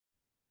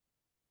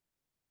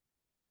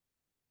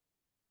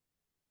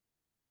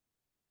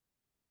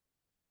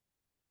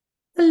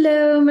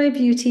Hello, my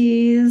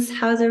beauties.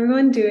 How's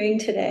everyone doing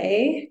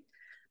today?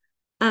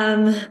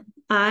 Um,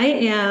 I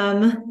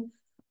am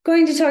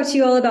going to talk to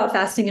you all about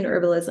fasting and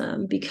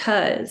herbalism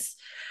because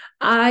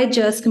I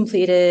just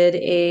completed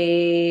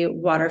a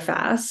water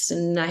fast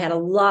and I had a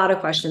lot of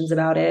questions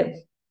about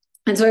it.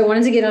 And so I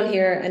wanted to get on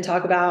here and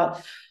talk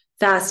about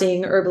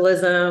fasting,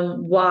 herbalism,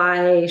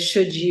 why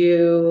should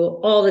you,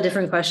 all the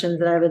different questions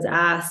that I was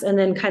asked, and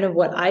then kind of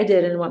what I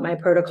did and what my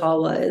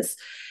protocol was.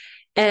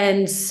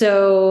 And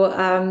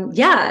so,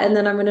 yeah, and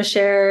then I'm going to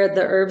share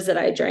the herbs that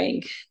I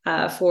drank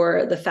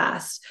for the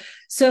fast.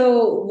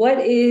 So, what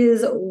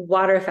is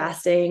water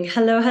fasting?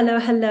 Hello,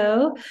 hello,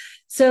 hello.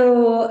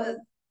 So,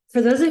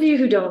 for those of you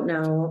who don't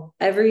know,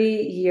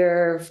 every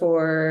year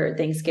for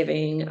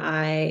Thanksgiving,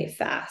 I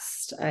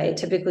fast. I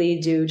typically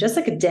do just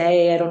like a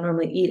day. I don't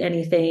normally eat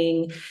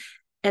anything.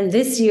 And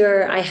this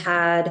year I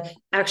had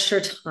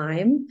extra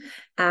time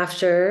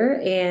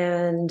after,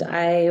 and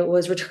I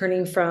was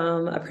returning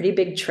from a pretty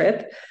big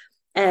trip.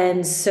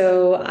 And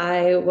so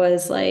I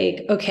was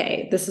like,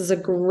 okay, this is a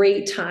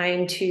great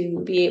time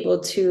to be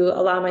able to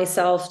allow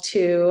myself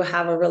to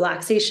have a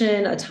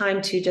relaxation, a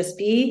time to just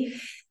be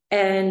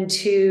and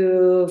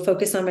to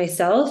focus on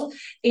myself.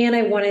 And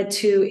I wanted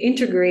to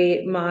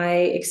integrate my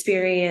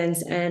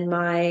experience and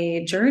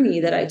my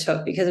journey that I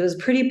took because it was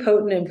pretty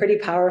potent and pretty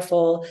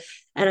powerful.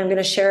 And I'm going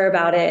to share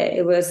about it.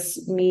 It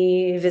was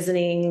me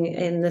visiting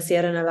in the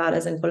Sierra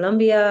Nevadas in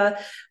Colombia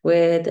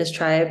with this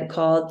tribe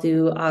called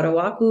the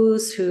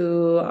Arawakus,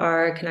 who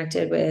are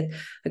connected with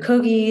the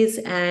Kogis.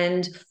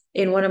 And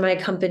in one of my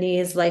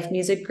companies, Life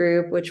Music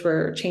Group, which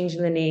we're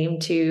changing the name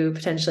to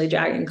potentially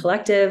Dragon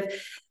Collective,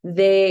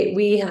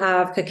 we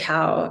have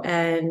cacao,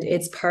 and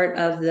it's part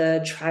of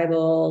the tribe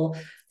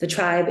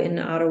in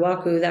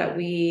Arawaku that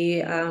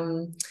we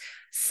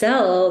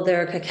sell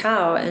their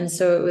cacao. And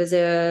so it was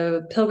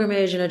a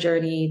pilgrimage and a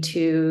journey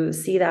to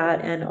see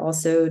that, and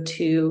also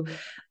to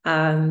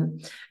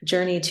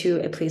journey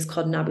to a place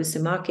called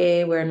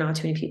Nabusumake, where not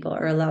too many people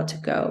are allowed to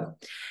go.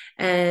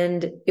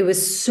 And it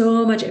was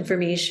so much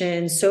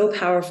information, so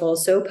powerful,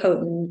 so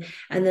potent.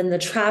 And then the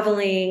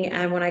traveling.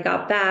 And when I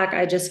got back,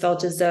 I just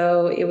felt as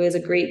though it was a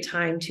great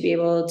time to be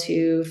able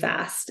to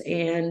fast.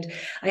 And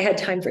I had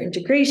time for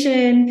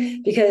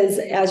integration because,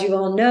 as you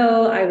all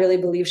know, I really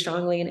believe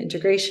strongly in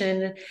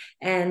integration.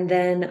 And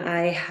then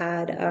I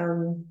had,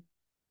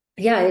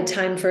 I had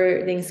time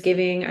for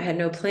Thanksgiving. I had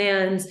no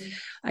plans.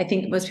 I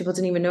think most people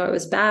didn't even know I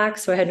was back.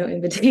 So I had no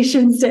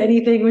invitations to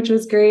anything, which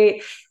was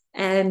great.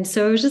 And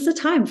so it was just a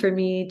time for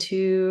me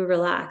to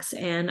relax.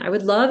 And I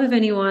would love if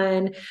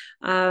anyone,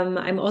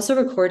 I'm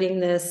also recording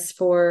this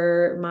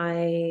for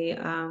my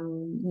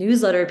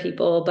newsletter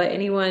people, but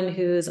anyone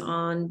who's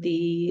on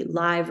the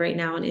live right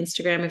now on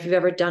Instagram, if you've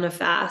ever done a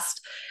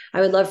fast,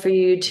 I would love for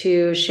you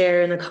to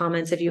share in the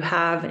comments if you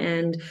have,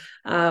 and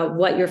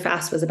what your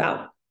fast was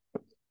about.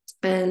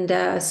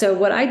 And so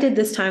what I did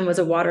this time was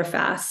a water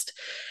fast.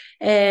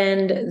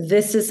 And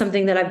this is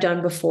something that I've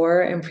done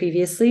before and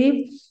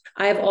previously.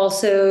 I've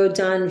also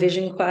done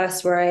Vision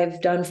Quest, where I've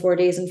done 4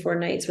 days and 4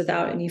 nights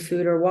without any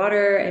food or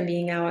water and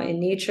being out in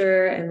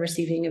nature and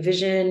receiving a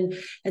vision.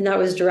 And that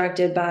was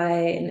directed by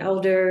an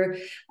elder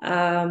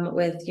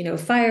with,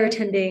 fire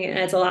tending. And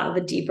it's a lot of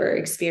a deeper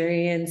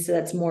experience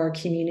that's more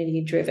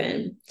community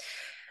driven.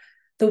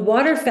 The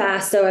water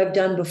fast, though, I've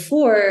done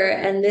before,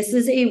 and this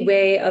is a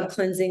way of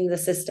cleansing the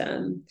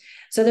system.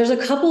 So there's a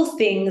couple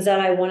things that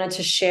I wanted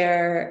to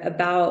share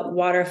about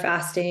water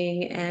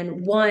fasting.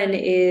 And one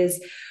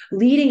is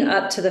leading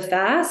up to the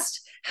fast,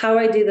 how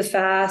I do the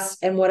fast,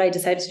 and what I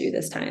decided to do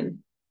this time.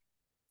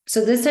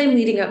 So this time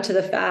leading up to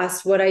the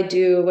fast, what I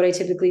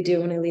typically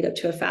do when I lead up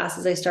to a fast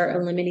is I start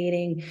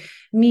eliminating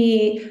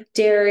meat,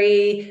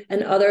 dairy,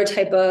 and other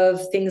type of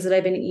things that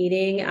I've been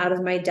eating out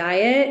of my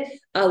diet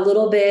a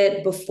little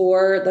bit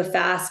before the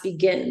fast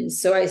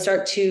begins. So I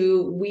start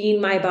to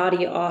wean my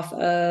body off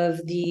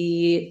of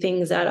the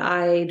things that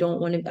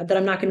that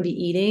I'm not going to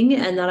be eating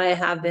and that I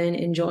have been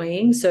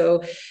enjoying.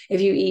 So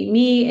if you eat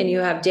meat and you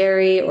have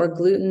dairy or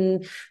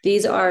gluten,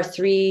 these are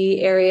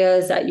 3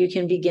 areas that you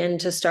can begin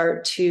to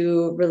start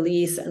to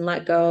release and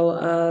let go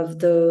of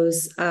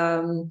those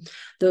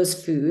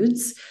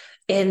foods.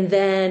 And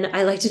then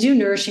I like to do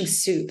nourishing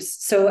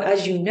soups. So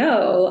as you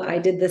know, I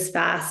did this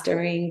fast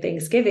during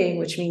Thanksgiving,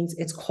 which means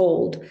it's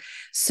cold.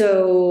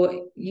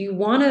 So you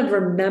want to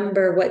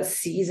remember what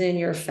season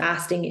you're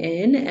fasting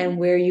in and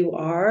where you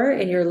are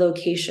in your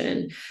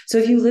location. So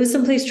if you live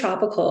someplace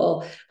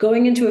tropical,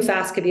 going into a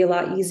fast could be a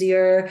lot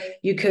easier.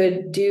 You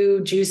could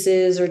do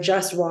juices or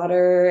just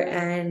water,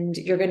 and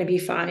you're going to be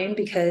fine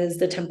because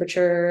the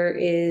temperature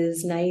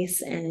is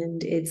nice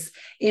and it's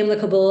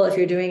amicable. If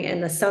you're doing it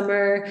in the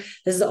summer,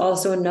 this is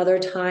also another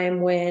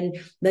time when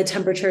the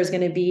temperature is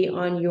going to be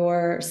on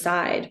your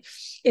side.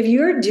 If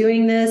you're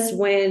doing this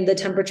when the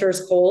temperature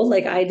is cold,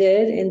 like I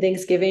did in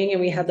Thanksgiving, and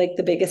we had like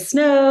the biggest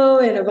snow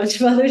and a bunch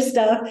of other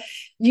stuff,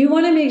 you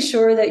want to make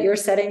sure that you're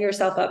setting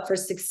yourself up for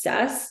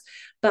success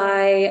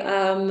by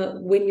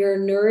when you're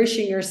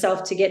nourishing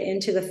yourself to get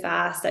into the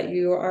fast, that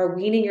you are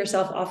weaning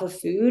yourself off of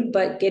food,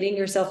 but getting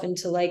yourself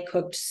into like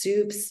cooked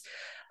soups,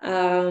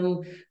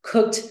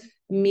 cooked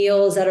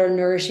meals that are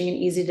nourishing and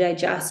easy to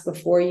digest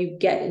before you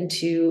get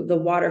into the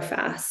water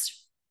fast.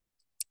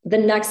 The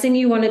next thing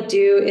you want to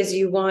do is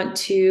you want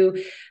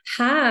to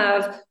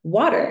have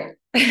water.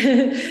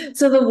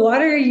 So the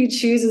water you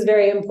choose is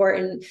very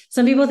important.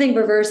 Some people think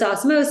reverse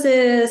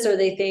osmosis, or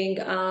they think,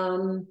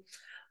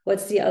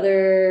 what's the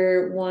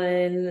other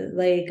one,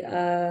 like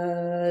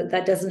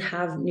that doesn't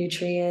have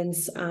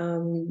nutrients.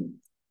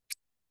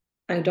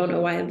 I don't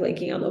know why I'm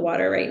blanking on the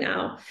water right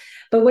now.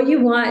 But what you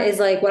want is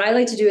like, what I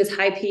like to do is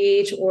high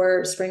pH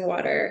or spring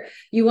water.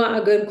 You want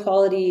a good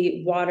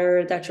quality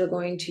water that you're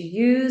going to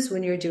use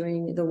when you're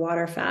doing the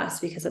water fast,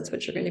 because that's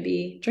what you're going to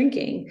be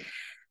drinking.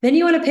 Then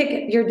you want to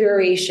pick your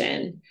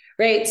duration,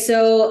 right?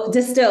 So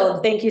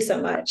distilled, thank you so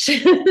much.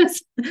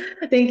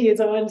 Thank you.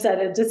 Someone said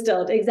it,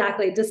 distilled,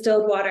 exactly,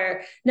 distilled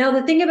water. Now,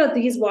 the thing about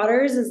these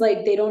waters is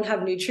like they don't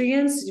have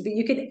nutrients, but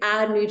you could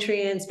add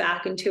nutrients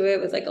back into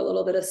it with like a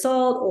little bit of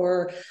salt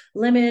or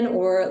lemon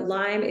or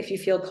lime if you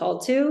feel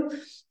called to.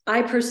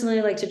 I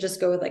personally like to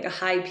just go with like a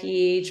high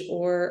pH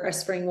or a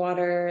spring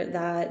water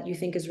that you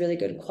think is really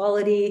good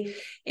quality,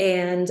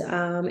 and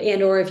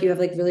or if you have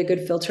like really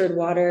good filtered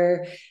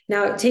water.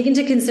 Now, take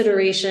into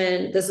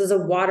consideration, this is a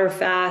water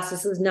fast.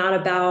 This is not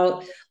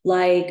about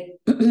like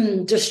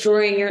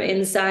destroying your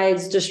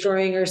insides,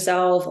 destroying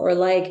yourself, or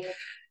like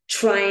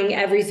trying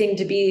everything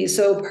to be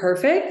so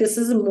perfect. This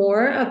is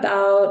more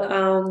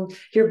about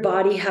your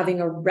body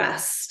having a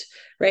rest,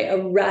 right?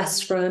 A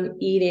rest from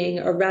eating,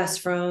 a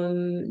rest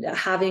from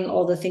having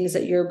all the things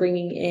that you're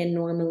bringing in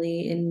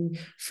normally in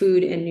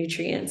food and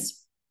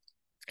nutrients.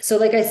 So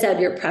like I said,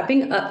 you're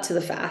prepping up to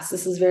the fast.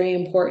 This is very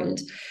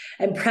important.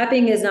 And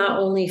prepping is not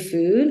only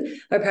food,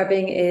 but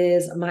prepping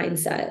is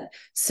mindset.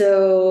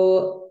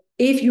 So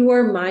if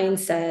your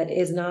mindset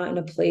is not in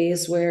a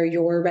place where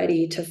you're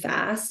ready to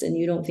fast and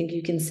you don't think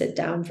you can sit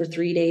down for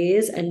 3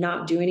 days and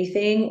not do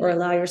anything or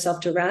allow yourself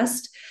to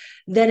rest,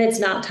 then it's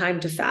not time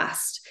to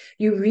fast.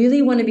 You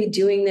really want to be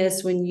doing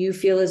this when you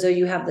feel as though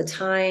you have the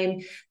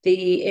time,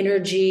 the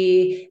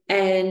energy,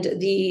 and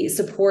the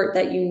support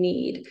that you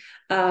need.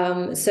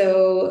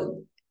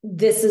 So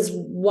this is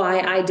why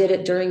I did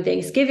it during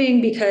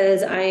Thanksgiving,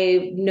 because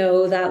I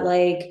know that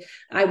like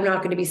I'm not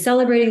going to be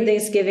celebrating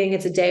Thanksgiving.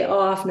 It's a day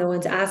off. No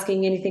one's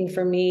asking anything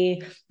from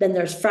me. Then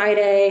there's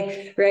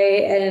Friday,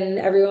 right? And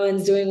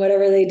everyone's doing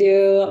whatever they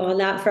do on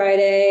that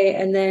Friday.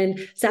 And then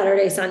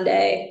Saturday,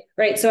 Sunday,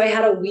 right? So I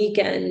had a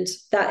weekend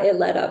that it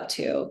led up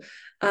to.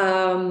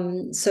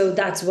 So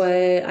that's what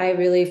I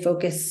really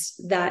focus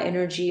that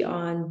energy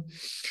on.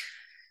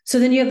 So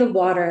then you have the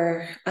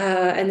water,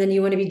 and then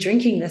you want to be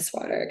drinking this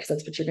water because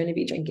that's what you're going to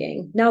be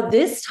drinking. Now,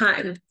 this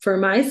time for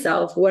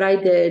myself, what I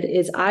did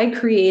is I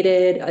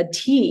created a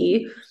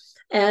tea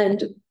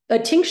and a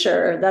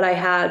tincture that I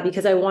had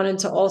because I wanted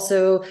to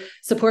also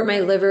support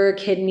my liver,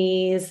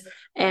 kidneys,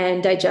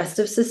 and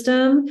digestive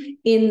system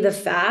in the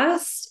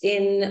fast,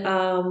 in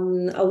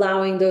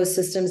allowing those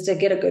systems to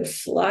get a good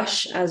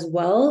flush as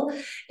well.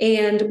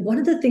 And one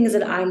of the things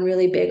that I'm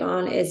really big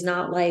on is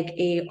not like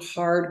a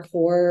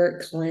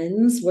hardcore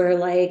cleanse where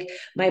like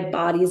my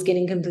body is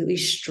getting completely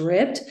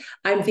stripped.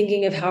 I'm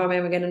thinking of how am I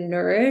going to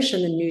nourish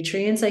and the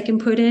nutrients I can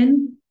put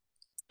in.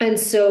 And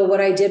so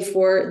what I did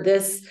for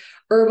this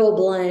herbal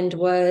blend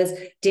was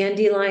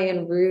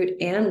dandelion root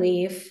and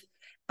leaf,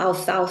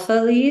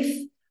 alfalfa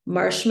leaf,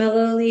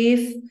 marshmallow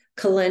leaf,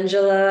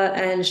 calendula,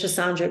 and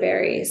schisandra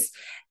berries.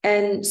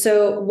 And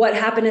so what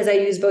happened is I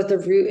used both the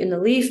root and the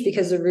leaf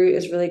because the root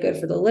is really good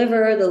for the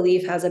liver. The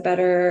leaf has a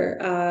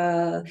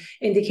better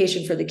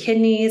indication for the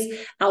kidneys.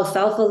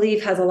 Alfalfa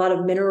leaf has a lot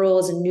of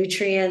minerals and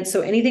nutrients.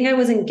 So anything I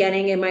wasn't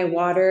getting in my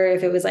water,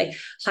 if it was like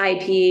high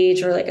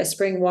pH or like a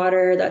spring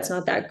water, that's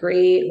not that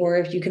great. Or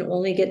if you can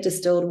only get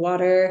distilled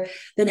water,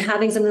 then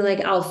having something like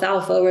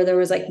alfalfa where there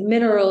was like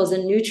minerals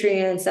and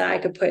nutrients that I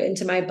could put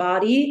into my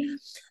body,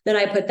 then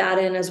I put that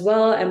in as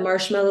well. And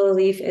marshmallow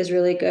leaf is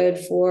really good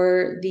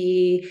for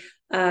the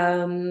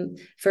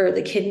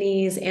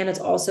kidneys, and it's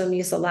also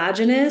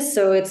mucilaginous.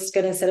 So it's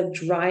going to, instead of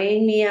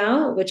drying me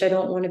out, which I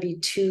don't want to be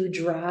too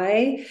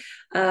dry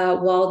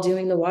while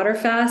doing the water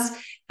fast,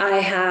 I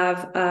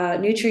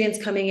have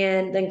nutrients coming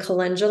in, then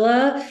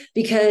calendula,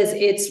 because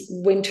it's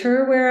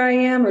winter where I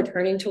am,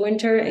 returning to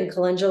winter, and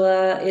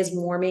calendula is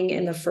warming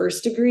in the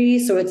 1st degree.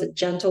 So it's a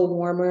gentle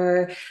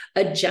warmer,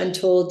 a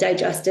gentle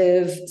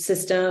digestive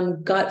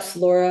system, gut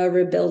flora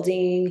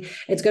rebuilding.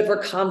 It's good for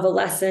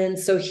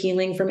convalescence, so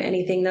healing from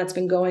anything that's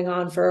been going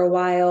on for a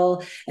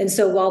while. And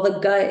so while the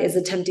gut is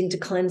attempting to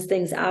cleanse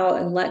things out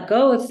and let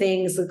go of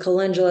things, the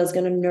calendula is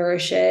going to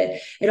nourish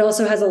it. It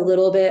also has a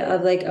little bit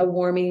of like a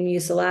warming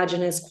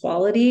mucilaginous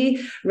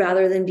quality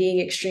rather than being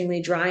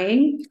extremely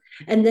drying.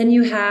 And then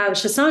you have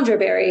schisandra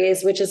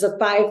berries, which is a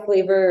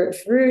 5-flavor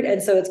fruit.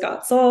 And so it's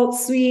got salt,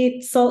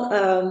 sweet,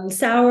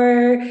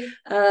 sour.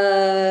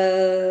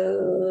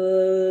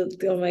 Oh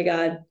my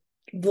God.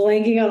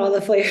 blanking on all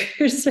the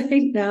flavors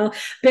right now.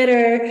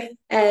 Bitter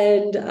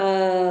and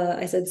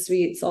I said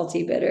sweet,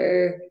 salty,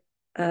 bitter,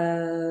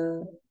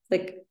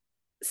 like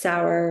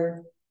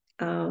sour.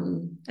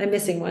 I'm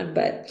missing one,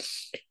 but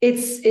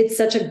it's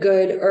such a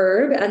good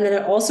herb. And then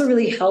it also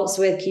really helps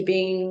with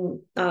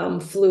keeping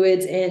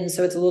fluids in.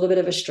 So it's a little bit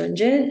of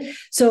astringent.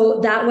 So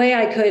that way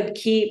I could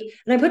keep,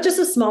 and I put just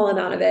a small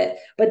amount of it,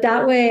 but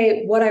that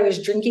way what I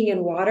was drinking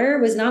in water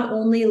was not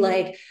only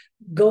like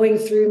going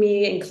through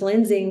me and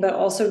cleansing, but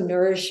also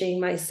nourishing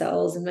my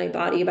cells and my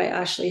body by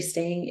actually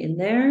staying in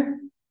there.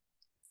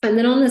 And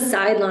then on the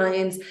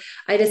sidelines,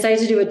 I decided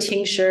to do a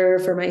tincture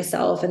for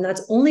myself. And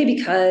that's only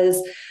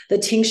because the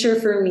tincture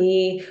for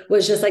me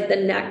was just like the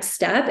next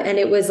step. And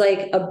it was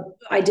like,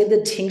 I did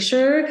the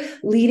tincture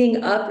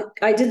leading up.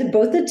 I did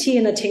both the tea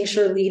and the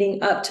tincture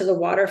leading up to the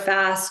water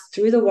fast,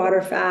 through the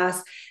water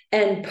fast,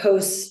 and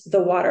post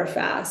the water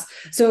fast.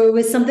 So it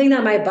was something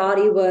that my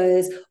body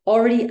was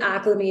already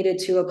acclimated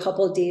to a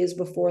couple of days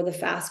before the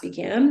fast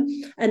began,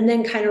 and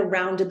then kind of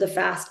rounded the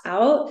fast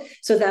out.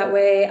 So that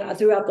way,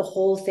 throughout the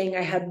whole thing,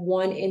 I had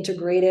one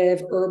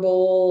integrative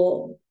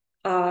herbal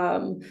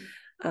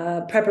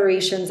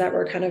preparations that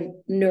were kind of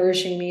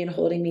nourishing me and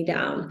holding me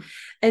down.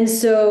 And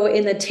so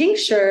in the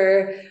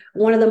tincture,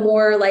 one of the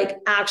more like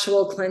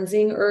actual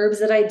cleansing herbs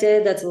that I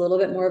did, that's a little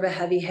bit more of a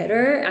heavy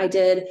hitter, I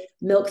did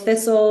milk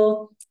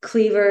thistle,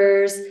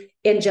 cleavers,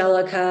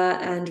 angelica,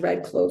 and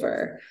red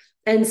clover.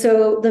 And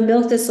so the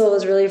milk thistle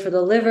is really for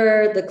the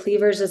liver. The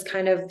cleavers is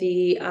kind of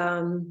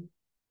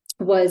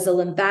was the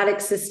lymphatic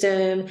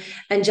system.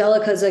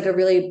 Angelica is like a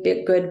really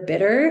good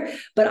bitter,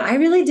 but I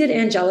really did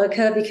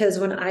angelica because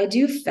when I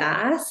do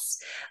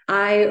fast,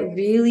 I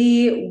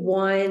really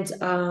want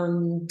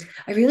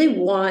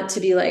to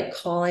be like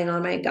calling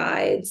on my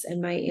guides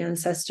and my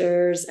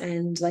ancestors,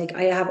 and like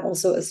I have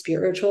also a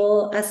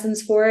spiritual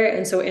essence for it.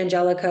 And so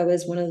angelica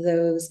was one of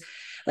those.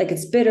 Like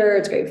it's bitter,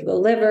 it's great for the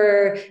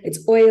liver,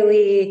 it's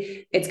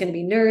oily, it's going to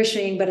be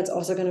nourishing, but it's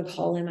also going to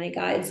call in my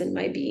guides and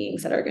my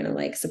beings that are going to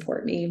like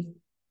support me.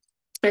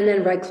 And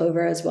then red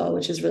clover as well,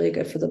 which is really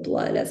good for the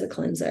blood as a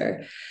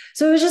cleanser.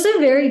 So it was just a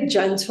very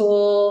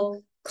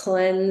gentle,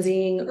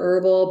 cleansing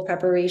herbal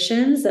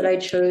preparations that I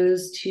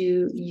chose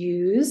to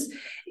use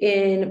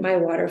in my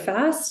water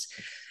fast.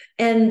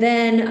 And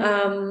then,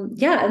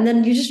 and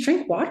then you just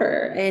drink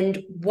water.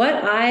 And what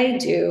I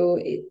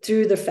do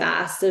through the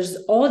fast, there's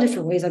all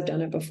different ways I've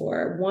done it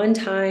before. One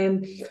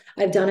time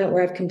I've done it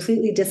where I've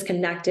completely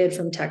disconnected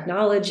from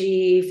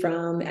technology,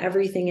 from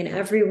everything and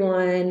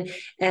everyone,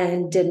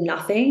 and did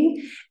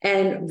nothing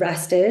and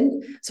rested.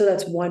 So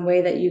that's one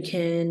way that you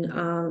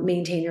can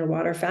maintain your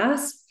water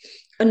fast.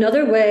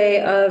 Another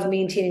way of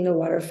maintaining the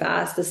water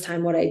fast, this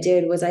time what I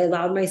did was I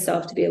allowed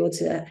myself to be able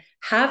to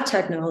have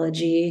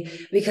technology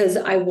because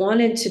I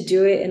wanted to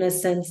do it in a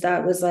sense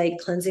that was like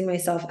cleansing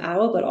myself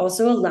out, but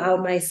also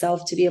allowed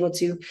myself to be able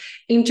to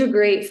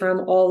integrate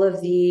from all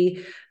of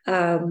the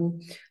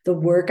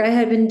work I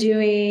had been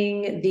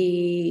doing,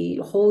 the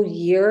whole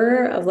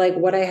year of like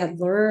what I had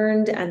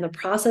learned and the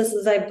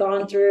processes I've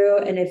gone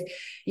through. And if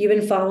you've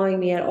been following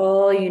me at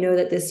all, you know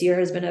that this year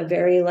has been a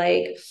very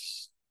like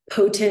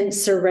potent,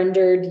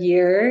 surrendered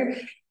year.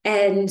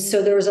 And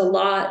so there was a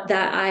lot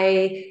that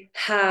I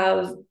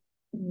have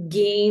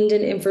gained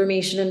in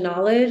information and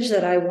knowledge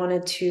that I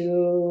wanted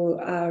to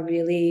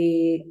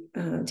really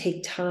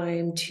take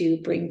time to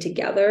bring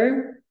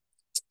together.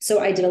 So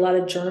I did a lot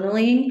of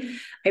journaling.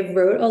 I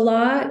wrote a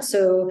lot.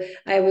 So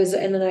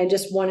and then I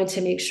just wanted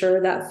to make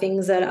sure that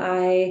things that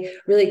I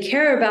really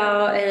care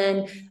about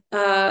and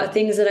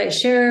things that I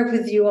share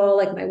with you all,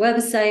 like my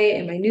website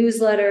and my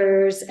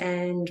newsletters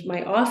and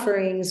my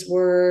offerings,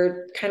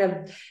 were kind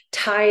of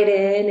tied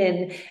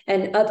in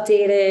and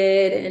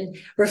updated and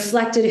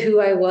reflected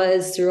who I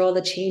was through all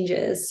the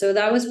changes. So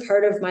that was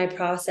part of my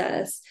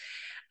process.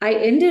 I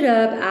ended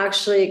up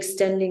actually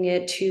extending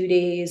it 2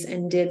 days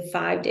and did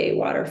 5-day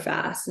water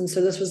fast. And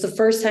so this was the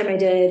first time I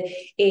did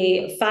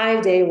a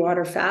 5-day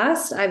water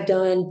fast. I've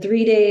done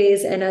 3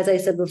 days. And as I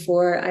said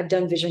before, I've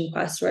done Vision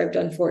Quest where I've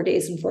done 4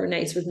 days and 4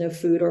 nights with no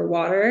food or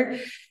water.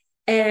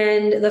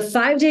 And the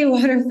 5-day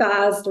water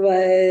fast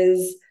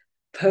was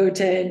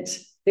potent.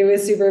 It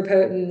was super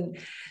potent.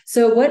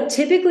 So what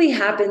typically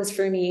happens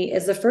for me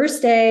is the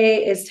first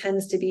day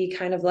tends to be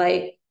kind of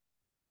like,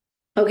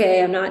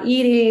 okay, I'm not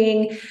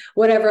eating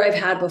whatever I've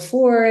had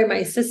before.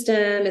 My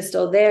system is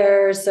still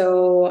there.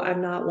 So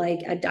I'm not like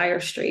at dire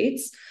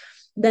straits.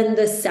 Then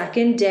the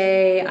second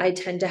day, I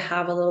tend to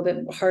have a little bit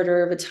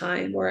harder of a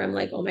time where I'm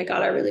like, oh my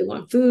God, I really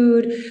want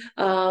food.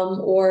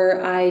 Or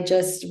I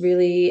just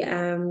really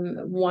am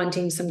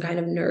wanting some kind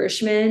of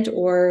nourishment,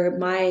 or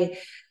my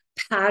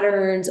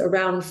patterns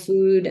around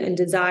food and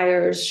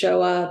desires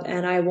show up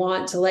and I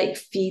want to like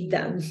feed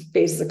them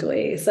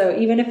basically. So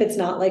even if it's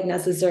not like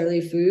necessarily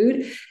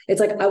food,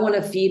 it's like I want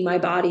to feed my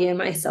body and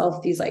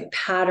myself these like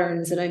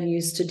patterns that I'm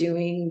used to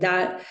doing,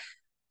 that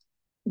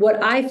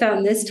what I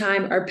found this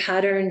time are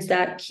patterns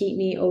that keep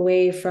me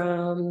away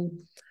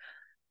from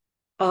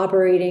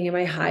operating in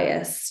my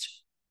highest.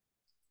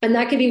 And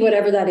that could be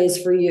whatever that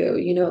is for you,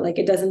 like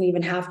it doesn't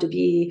even have to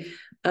be,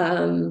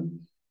 food.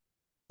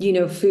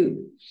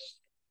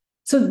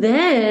 So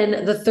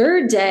then the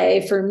third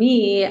day for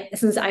me,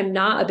 since I'm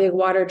not a big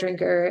water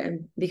drinker,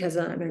 and because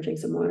I'm going to drink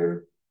some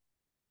water,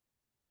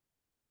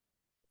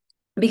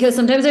 because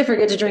sometimes I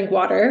forget to drink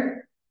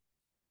water.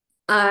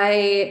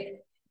 I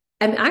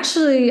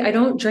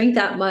don't drink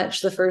that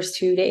much the first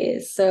 2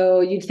 days.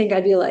 So you'd think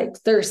I'd be like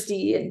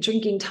thirsty and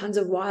drinking tons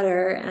of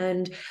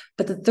water.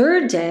 But the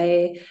third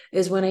day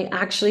is when I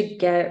actually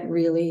get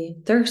really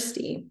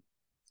thirsty.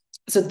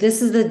 So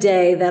this is the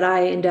day that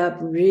I end up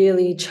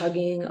really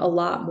chugging a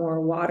lot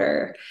more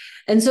water.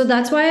 And so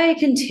that's why I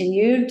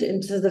continued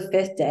into the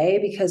fifth day,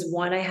 because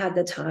one, I had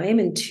the time,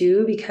 and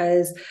two,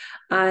 because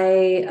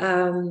I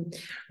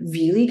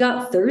really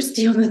got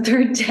thirsty on the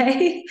third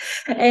day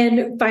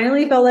and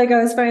finally felt like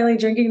I was finally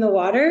drinking the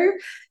water.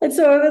 And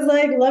so I was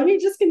like, let me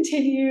just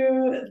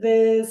continue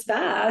this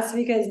fast,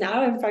 because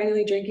now I'm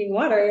finally drinking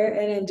water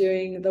and I'm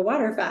doing the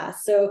water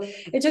fast. So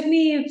it took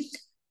me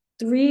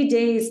 3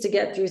 days to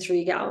get through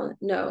 2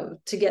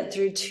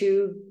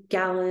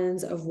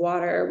 gallons of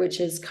water,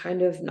 which is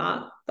kind of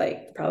not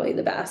like probably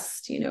the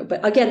best,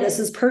 but again, this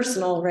is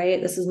personal,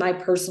 right? This is my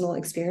personal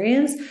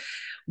experience.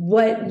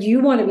 What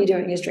you want to be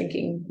doing is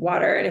drinking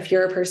water. And if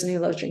you're a person who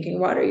loves drinking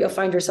water, you'll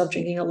find yourself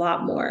drinking a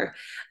lot more.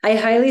 I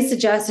highly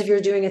suggest, if you're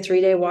doing a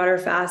 3-day water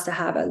fast, to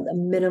have a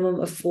minimum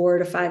of 4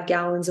 to 5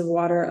 gallons of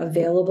water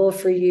available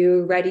for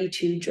you, ready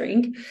to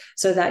drink,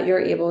 so that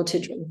you're able to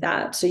drink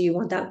that. So you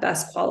want that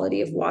best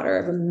quality of water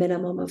of a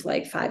minimum of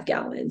like 5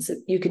 gallons.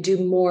 You could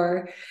do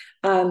more,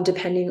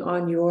 depending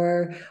on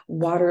your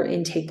water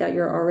intake that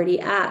you're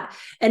already at.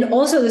 And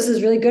also, this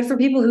is really good for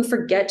people who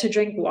forget to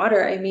drink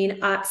water. I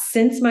mean,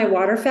 since my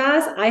water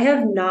fast, I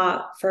have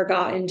not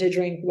forgotten to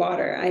drink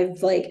water.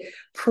 I've like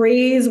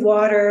praised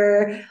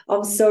water.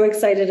 I'm so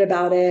excited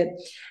about it.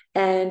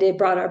 And it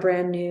brought a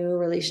brand new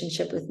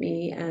relationship with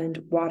me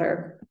and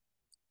water.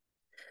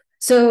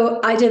 So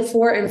I did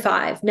 4 and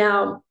 5.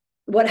 Now,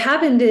 what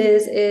happened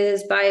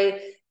is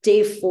by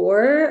day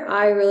 4,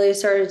 I really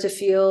started to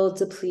feel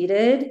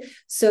depleted.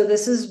 So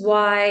this is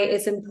why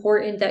it's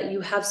important that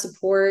you have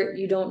support.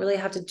 You don't really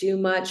have to do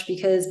much,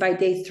 because by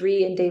day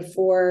 3 and day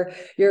 4,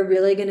 you're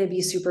really going to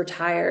be super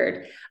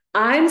tired.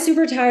 I'm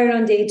super tired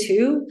on day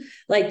 2.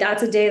 Like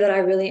that's a day that I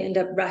really end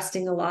up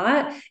resting a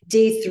lot.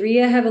 Day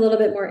 3, I have a little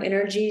bit more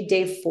energy.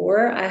 Day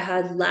 4, I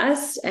had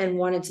less and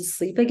wanted to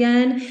sleep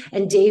again.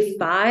 And day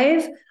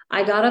 5,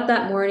 I got up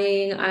that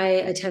morning. I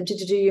attempted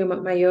to do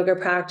my yoga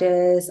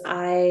practice.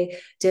 I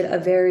did a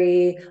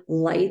very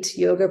light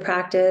yoga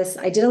practice.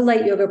 I did a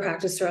light yoga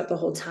practice throughout the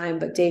whole time,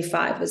 but day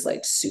 5 was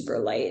like super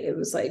light. It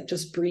was like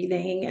just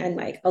breathing and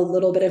like a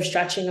little bit of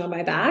stretching on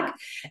my back.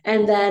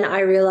 And then I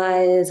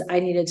realized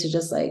I needed to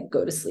just like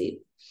go to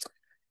sleep.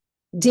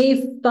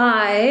 Day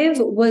 5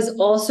 was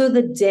also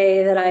the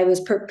day that I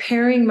was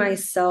preparing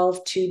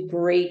myself to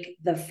break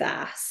the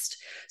fast.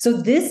 So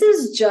this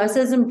is just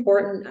as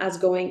important as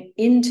going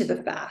into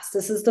the fast.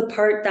 This is the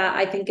part that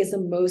I think is the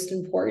most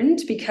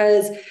important,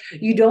 because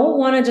you don't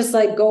want to just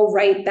like go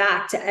right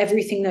back to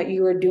everything that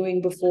you were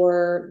doing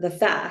before the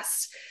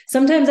fast.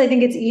 Sometimes I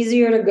think it's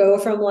easier to go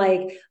from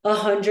like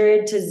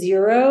 100 to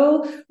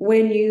 0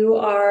 when you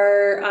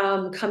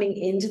are coming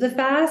into the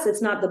fast.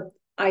 It's not the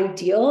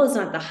ideal, it's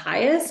not the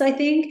highest, I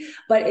think,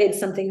 but it's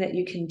something that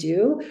you can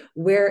do.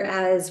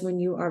 Whereas when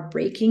you are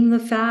breaking the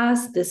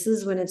fast, this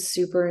is when it's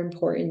super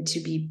important to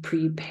be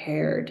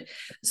prepared.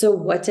 So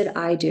what did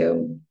I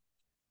do?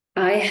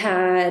 I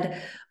had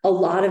a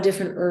lot of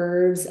different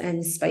herbs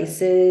and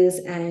spices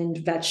and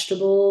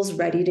vegetables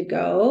ready to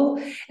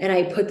go. And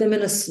I put them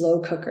in a slow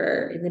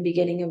cooker in the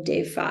beginning of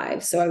day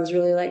 5. So I was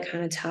really like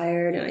kind of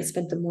tired. And I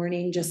spent the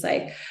morning just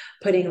like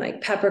putting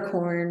like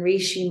peppercorn,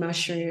 reishi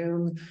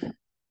mushroom.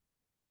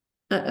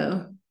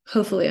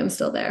 Hopefully I'm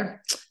still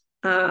there.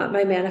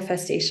 My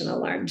manifestation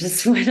alarm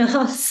just went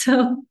off.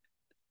 So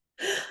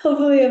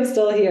hopefully I'm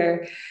still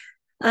here.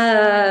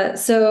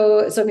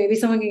 So maybe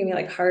someone can give me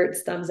like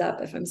hearts, thumbs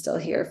up if I'm still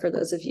here, for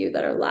those of you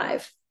that are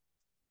live.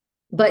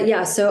 But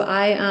yeah, so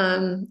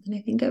and I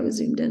think I was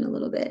zoomed in a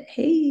little bit.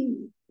 Hey,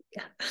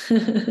 yeah.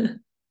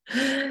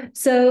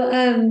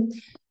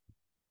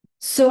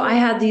 So I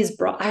had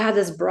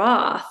this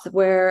broth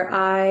where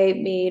I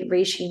made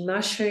reishi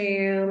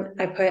mushroom.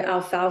 I put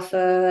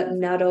alfalfa,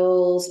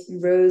 nettles,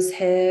 rose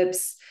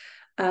hips.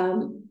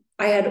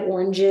 I had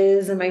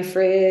oranges in my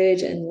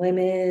fridge and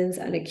lemons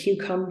and a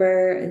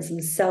cucumber and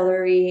some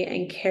celery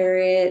and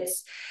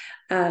carrots.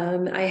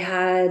 I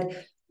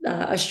had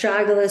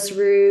astragalus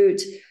root,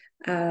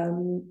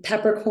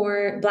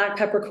 peppercorn, black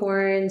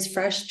peppercorns,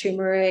 fresh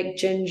turmeric,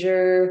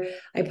 ginger.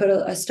 I put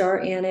a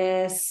star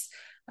anise.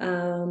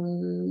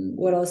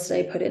 What else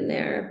did I put in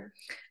there?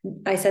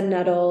 I said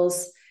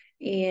nettles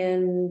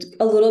and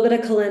a little bit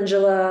of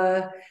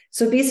calendula.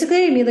 So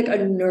basically I made like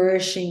a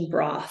nourishing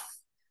broth.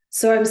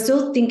 So I'm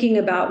still thinking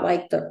about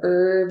like the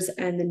herbs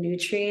and the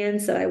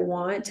nutrients that I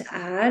want to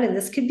add. And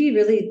this could be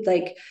really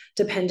like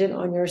dependent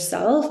on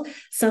yourself.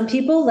 Some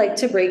people like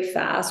to break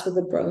fast with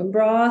a bone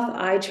broth.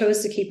 I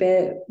chose to keep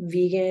it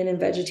vegan and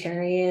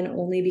vegetarian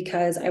only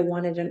because I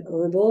wanted an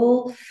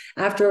herbal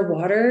after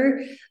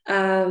water.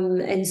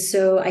 And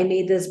so I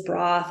made this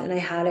broth and I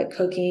had it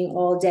cooking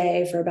all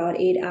day for about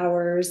 8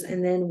 hours.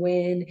 And then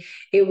when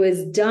it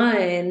was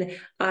done,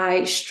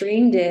 I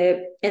strained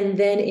it. And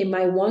then in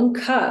my 1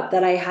 cup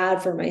that I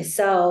had for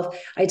myself,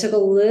 I took a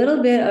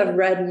little bit of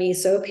red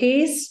miso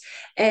paste.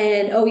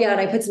 And oh, yeah, and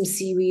I put some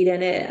seaweed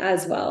in it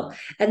as well.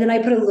 And then I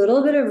put a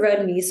little bit of red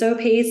miso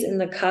paste in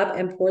the cup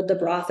and poured the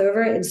broth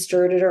over it and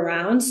stirred it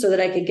around so that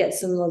I could get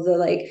some of the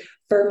like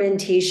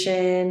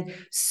fermentation,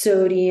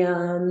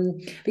 sodium,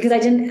 because I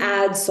didn't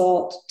add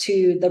salt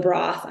to the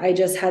broth. I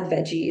just had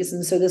veggies.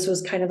 And so this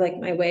was kind of like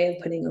my way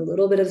of putting a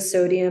little bit of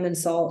sodium and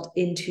salt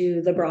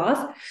into the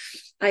broth.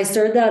 I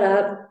stirred that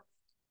up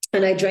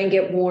and I drank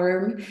it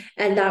warm.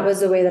 And that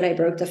was the way that I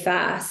broke the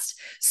fast.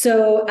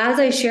 So as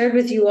I shared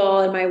with you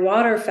all in my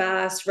water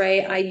fast,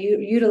 right, I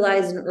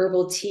utilized an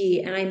herbal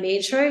tea and I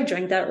made sure I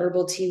drank that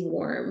herbal tea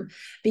warm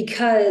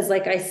because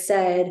like I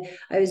said,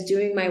 I was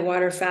doing my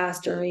water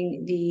fast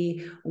during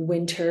the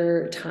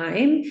winter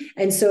time.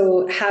 And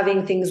so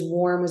having things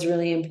warm was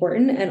really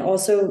important. And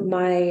also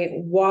my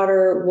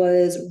water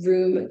was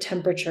room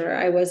temperature.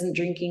 I wasn't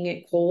drinking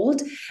it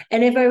cold.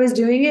 And if I was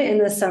doing it in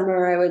the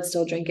summer, I would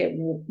still drink it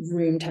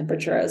room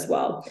temperature as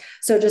well.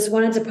 So just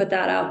wanted to put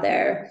that out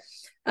there.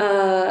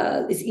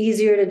 It's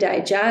easier to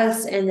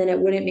digest and then it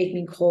wouldn't make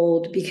me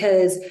cold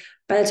because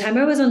by the time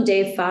I was on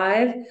day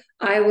 5,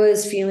 I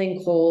was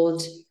feeling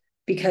cold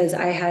because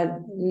I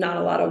had not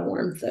a lot of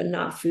warmth and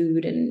not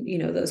food and, you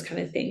know, those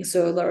kind of things.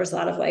 So there was a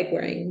lot of like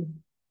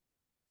wearing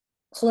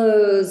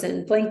clothes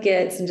and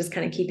blankets and just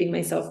kind of keeping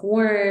myself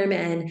warm.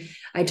 And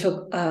I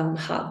took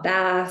hot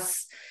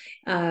baths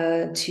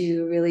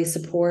to really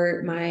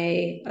support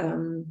my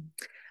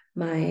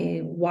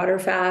my water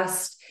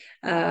fast,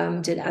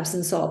 did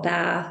Epsom salt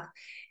bath.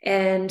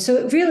 And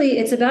so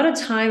it's about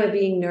a time of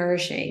being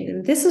nourishing.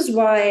 And this is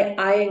why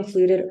I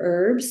included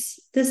herbs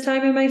this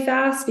time in my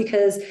fast,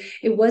 because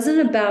it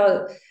wasn't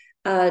about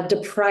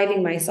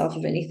depriving myself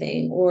of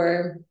anything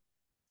or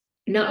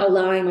not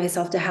allowing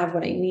myself to have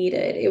what I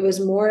needed. It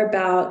was more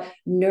about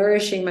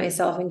nourishing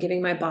myself and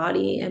giving my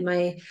body and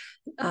my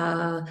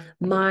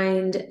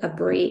mind a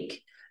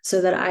break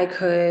so that I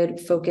could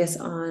focus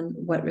on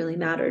what really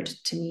mattered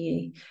to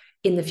me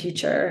in the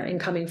future and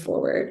coming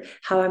forward,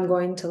 how I'm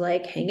going to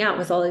like hang out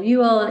with all of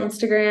you all on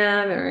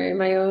Instagram or in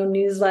my own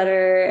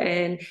newsletter,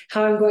 and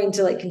how I'm going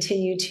to like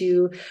continue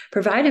to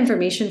provide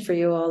information for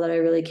you all that I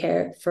really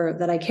care for,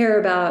 that I care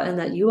about and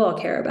that you all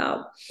care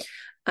about.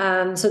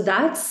 So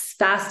that's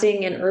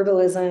fasting and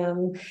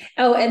herbalism.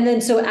 Oh, and then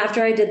so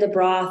after I did the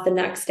broth, the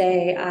next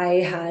day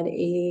I had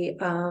a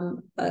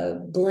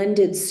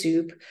blended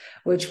soup,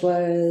 which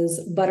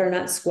was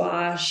butternut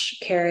squash,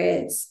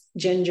 carrots,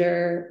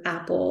 ginger,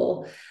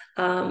 apple.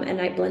 And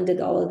I blended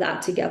all of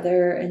that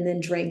together and then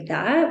drank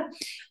that.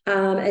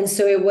 And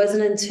so it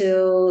wasn't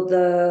until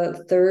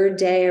the 3rd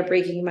day of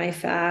breaking my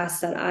fast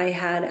that I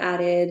had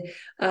added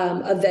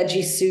a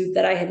veggie soup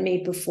that I had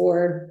made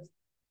before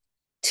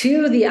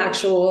to the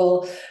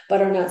actual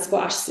butternut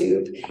squash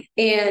soup.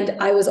 And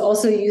I was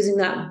also using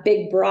that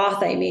big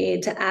broth I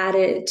made to add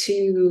it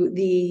to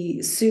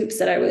the soups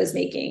that I was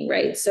making,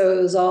 right? So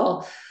it was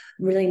all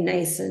really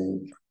nice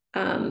and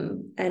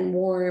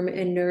warm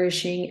and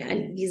nourishing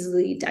and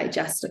easily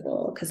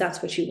digestible, because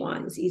that's what you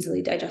want, is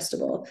easily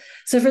digestible.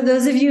 So for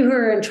those of you who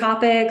are in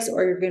tropics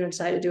or you're going to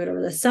decide to do it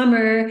over the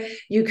summer,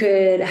 you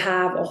could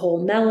have a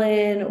whole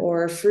melon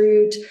or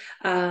fruit.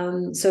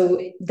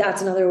 So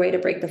that's another way to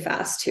break the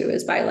fast too,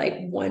 is by like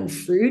one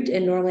fruit.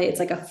 And normally it's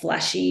like a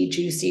fleshy,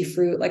 juicy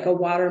fruit, like a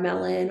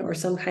watermelon or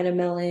some kind of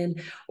melon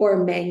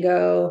or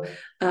mango.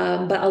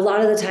 But a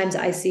lot of the times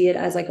I see it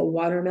as like a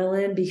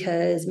watermelon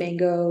because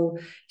mango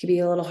can be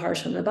a little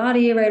harsh on the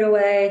body right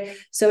away.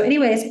 So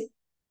anyways,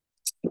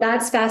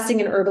 that's fasting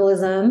and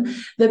herbalism.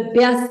 The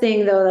best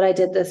thing though that I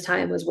did this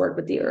time was work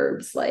with the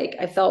herbs. Like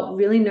I felt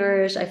really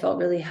nourished. I felt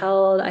really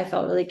held. I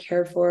felt really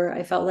cared for.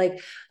 I felt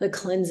like the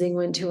cleansing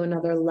went to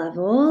another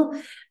level.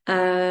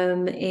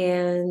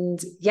 And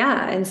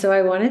yeah, and so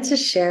I wanted to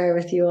share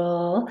with you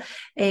all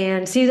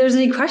and see if there's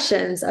any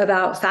questions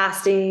about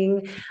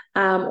fasting,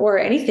 or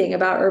anything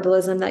about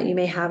herbalism that you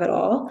may have at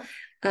all.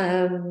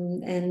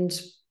 And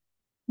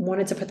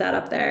wanted to put that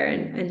up there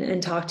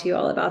and talk to you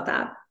all about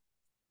that.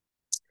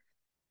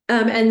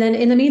 And then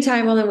in the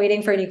meantime, while I'm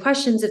waiting for any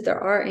questions, if there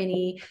are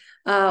any,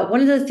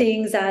 One of the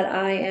things that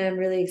I am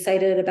really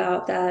excited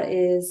about that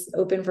is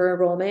open for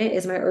enrollment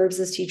is my Herbs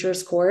as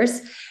Teachers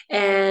course.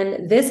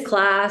 And this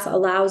class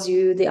allows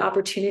you the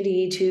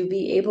opportunity to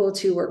be able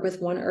to work with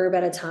one herb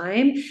at a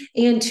time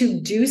and to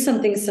do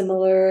something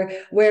similar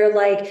where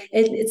like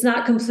it's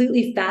not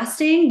completely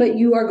fasting, but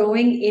you are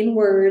going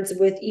inwards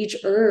with each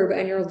herb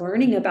and you're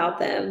learning about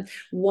them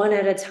one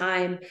at a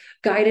time,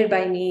 guided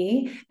by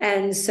me.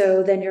 And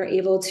so then you're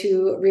able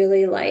to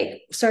really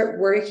like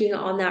start working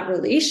on that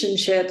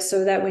relationship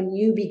so that when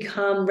you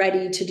become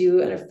ready to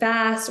do a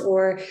fast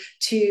or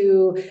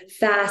to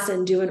fast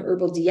and do an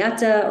herbal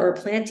dieta or a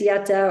plant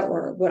dieta,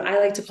 or what I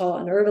like to call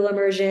an herbal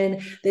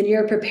immersion, then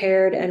you're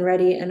prepared and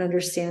ready and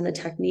understand the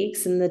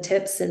techniques and the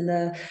tips and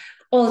the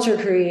altar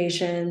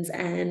creations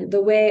and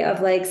the way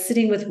of like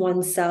sitting with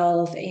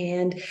oneself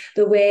and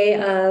the way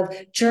of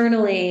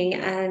journaling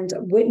and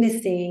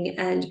witnessing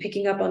and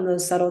picking up on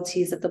those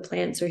subtleties that the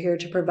plants are here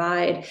to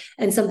provide.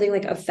 And something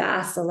like a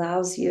fast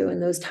allows you in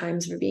those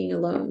times for being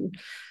alone.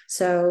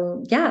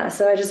 So yeah,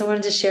 so I just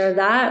wanted to share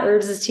that.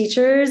 Herbs as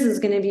Teachers is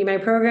going to be my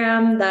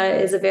program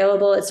that is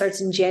available. It starts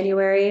in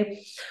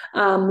January.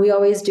 We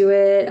always do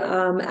it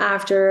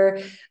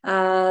after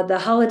the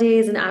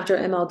holidays and after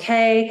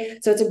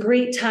MLK. So it's a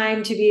great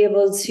time to be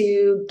able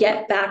to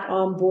get back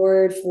on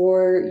board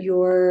for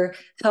your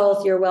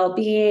health, your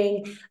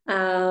well-being,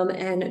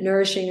 and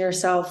nourishing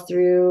yourself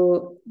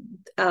through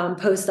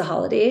post the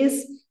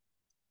holidays.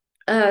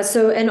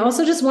 And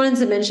also just wanted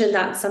to mention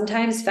that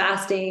sometimes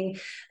fasting,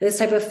 this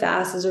type of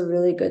fast is a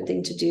really good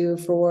thing to do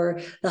for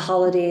the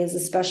holidays,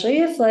 especially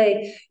if like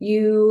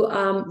you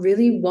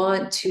really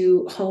want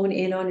to hone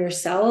in on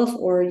yourself,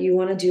 or you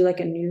want to do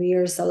like a New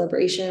Year's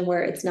celebration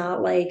where it's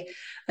not like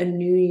a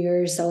New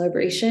Year's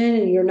celebration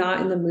and you're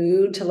not in the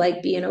mood to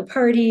like be in a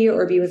party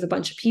or be with a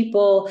bunch of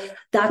people.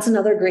 That's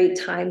another great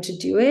time to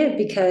do it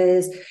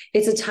because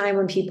it's a time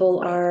when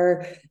people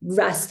are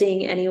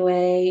resting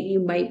anyway. You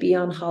might be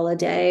on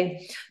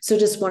holiday. So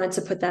just wanted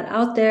to put that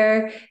out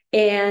there.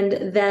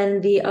 And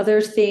then the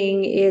other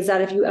thing is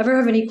that if you ever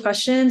have any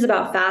questions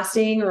about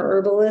fasting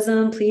or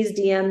herbalism, please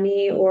DM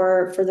me,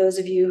 or for those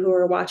of you who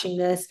are watching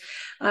this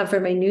for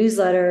my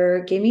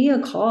newsletter, give me a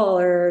call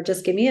or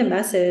just give me a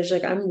message.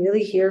 Like, I'm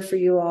really here for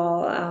you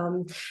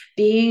all.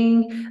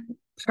 Being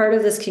part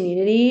of this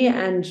community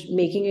and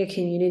making a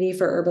community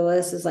for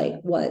herbalists is like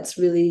what's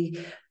really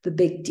the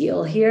big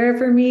deal here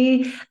for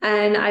me.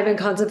 And I've been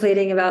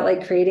contemplating about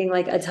like creating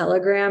like a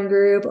Telegram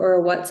group or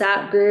a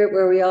WhatsApp group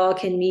where we all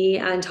can meet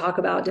and talk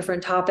about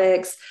different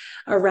topics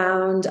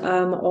around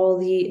all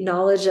the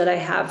knowledge that I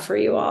have for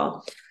you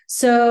all.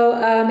 So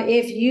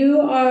if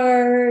you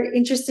are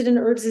interested in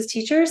Herbs as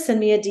Teachers, send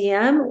me a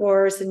DM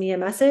or send me a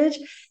message.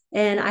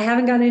 And I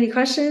haven't gotten any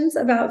questions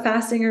about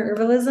fasting or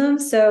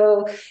herbalism.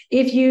 So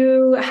if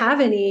you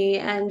have any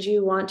and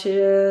you want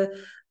to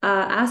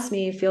ask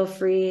me, feel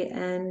free,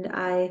 and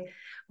I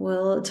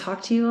will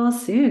talk to you all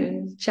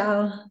soon.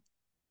 Ciao.